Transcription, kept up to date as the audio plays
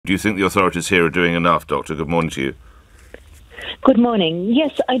Do you think the authorities here are doing enough, Doctor? Good morning to you. Good morning.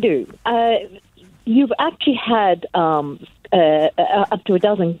 Yes, I do. You've actually had up to a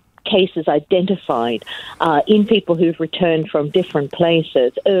dozen cases identified in people who've returned from different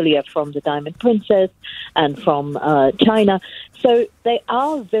places, earlier from the Diamond Princess and from China. So they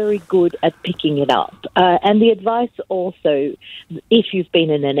are very good at picking it up. And the advice also, if you've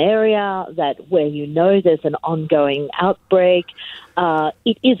been in an area where you know there's an ongoing outbreak,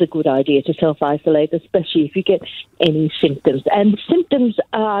 it is a good idea to self-isolate, especially if you get any symptoms. And symptoms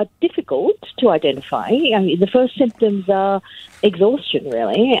are difficult to identify. I mean, the first symptoms are exhaustion,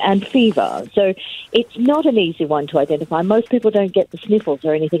 really, and fever. So it's not an easy one to identify. Most people don't get the sniffles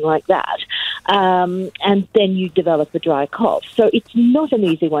or anything like that. And then you develop a dry cough. So it's not an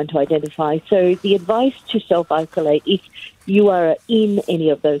easy one to identify. So the advice to self-isolate, if you are in any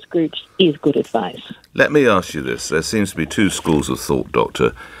of those groups, is good advice. Let me ask you this. There seems to be two schools of thought,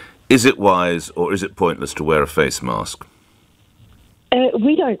 Doctor. Is it wise or is it pointless to wear a face mask?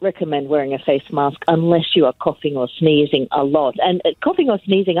 We don't recommend wearing a face mask unless you are coughing or sneezing a lot. And coughing or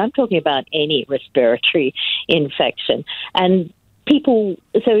sneezing, I'm talking about any respiratory infection. And people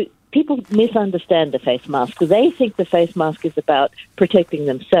misunderstand the face mask. They think the face mask is about protecting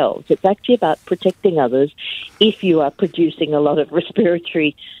themselves. It's actually about protecting others if you are producing a lot of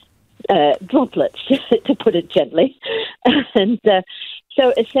respiratory droplets, to put it gently. And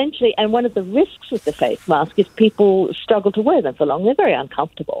so essentially, and one of the risks with the face mask is people struggle to wear them for long. They're very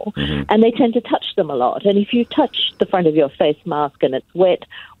uncomfortable, and they tend to touch them a lot. And if you touch the front of your face mask and it's wet,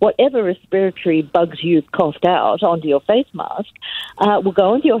 whatever respiratory bugs you've coughed out onto your face mask will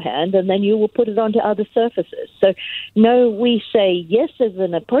go onto your hand, and then you will put it onto other surfaces. So, no, we say yes, there's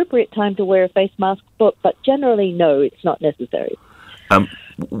an appropriate time to wear a face mask, but generally, no, it's not necessary.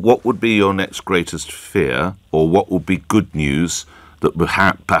 What would be your next greatest fear, or what would be good news that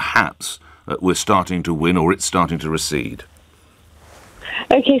perhaps we're starting to win or it's starting to recede?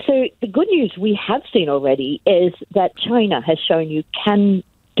 Okay, so the good news we have seen already is that China has shown you can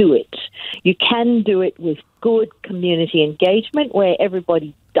do it. You can do it with good community engagement where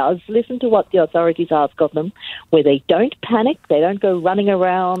everybody does listen to what the authorities ask of them, where they don't panic, they don't go running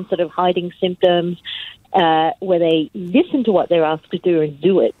around sort of hiding symptoms, where they listen to what they're asked to do and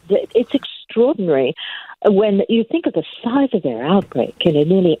do it. It's extraordinary when you think of the size of their outbreak,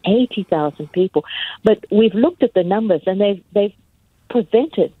 nearly 80,000 people. But we've looked at the numbers, and they've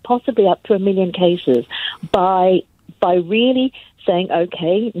prevented possibly up to 1 million cases by really saying,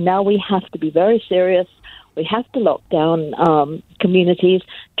 okay, now we have to be very serious. We have to lock down communities.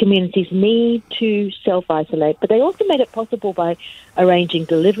 Communities need to self-isolate, but they also made it possible by arranging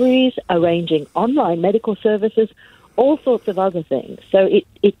deliveries, arranging online medical services, all sorts of other things. So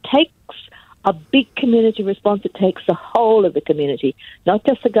it takes a big community response. It takes the whole of the community, not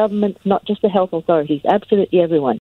just the government, not just the health authorities, absolutely everyone.